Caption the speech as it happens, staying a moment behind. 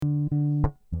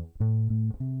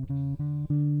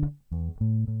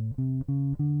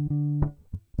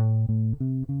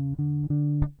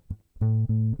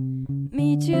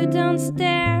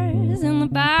downstairs in the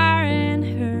bar and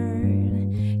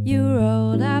heard you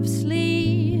rolled up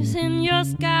sleeves in your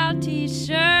scout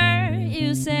t-shirt.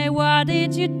 You say, what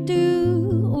did you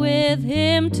do with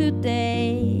him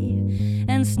today?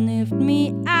 And sniffed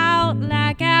me out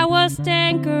like I was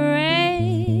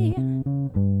Tanqueray.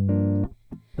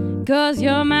 'Cause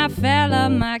you're my fella,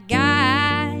 my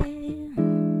guy.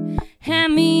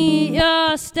 Hand me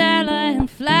your Stella and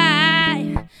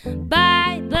fly.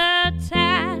 By the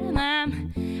time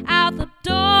I'm out the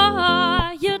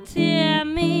door, you tear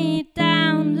me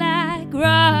down like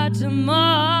Roger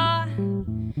Moore.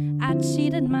 I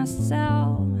cheated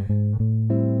myself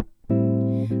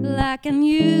like I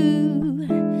knew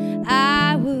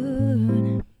I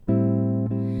would.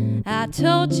 I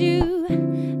told you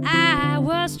I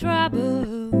was trouble.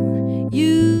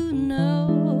 You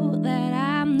know that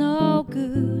I'm no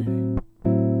good.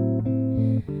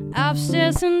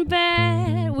 Upstairs in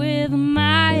bed with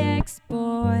my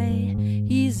ex-boy.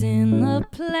 He's in the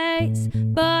place,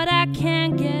 but I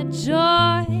can't get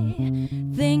joy.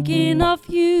 Thinking of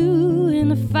you in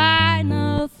the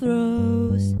final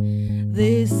throes.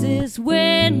 This is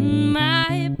when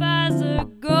my buzzer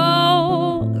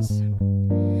goes.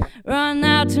 Run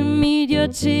out to meet your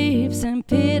chiefs and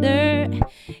Peter.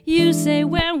 You say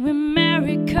when we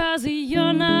marry, 'cause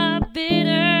you're not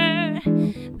bitter.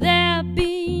 There'll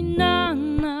be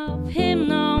none of him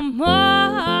no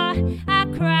more. I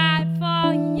cried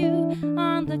for you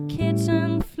on the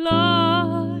kitchen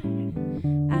floor.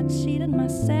 I cheated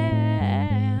myself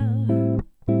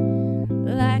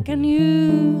like I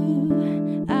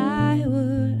knew I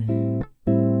would.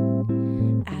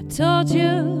 I told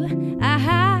you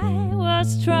I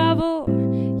was trouble.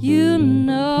 You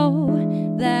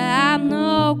know that I'm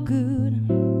no good.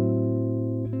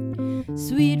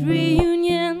 Sweet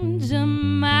reunion,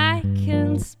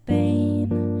 Jamaican, Spain.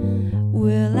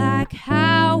 We're like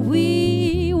how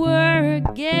we were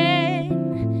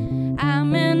again.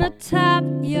 I'm in the top,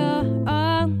 you're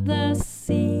on the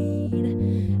seat.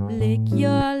 Lick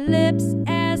your lips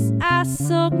as I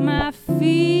soak my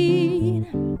feet.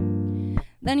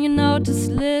 Then you notice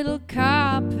little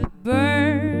carpet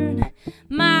burn.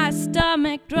 My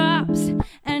stomach drops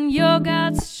and your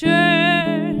guts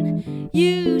churn.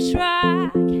 You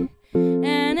shrug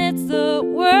and it's the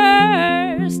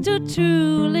worst to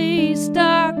truly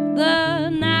stalk the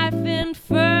knife in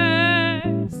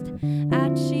first. I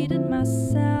cheated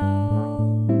myself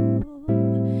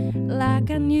like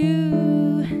I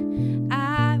knew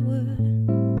I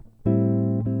would.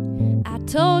 I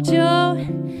told you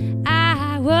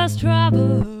I was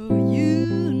trouble. You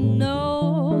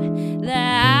know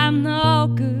that I'm no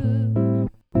good.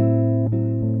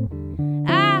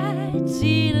 I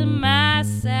cheated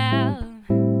myself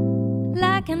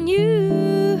like I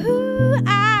knew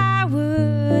I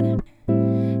would.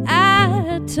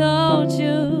 I told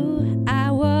you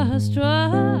I was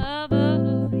trouble.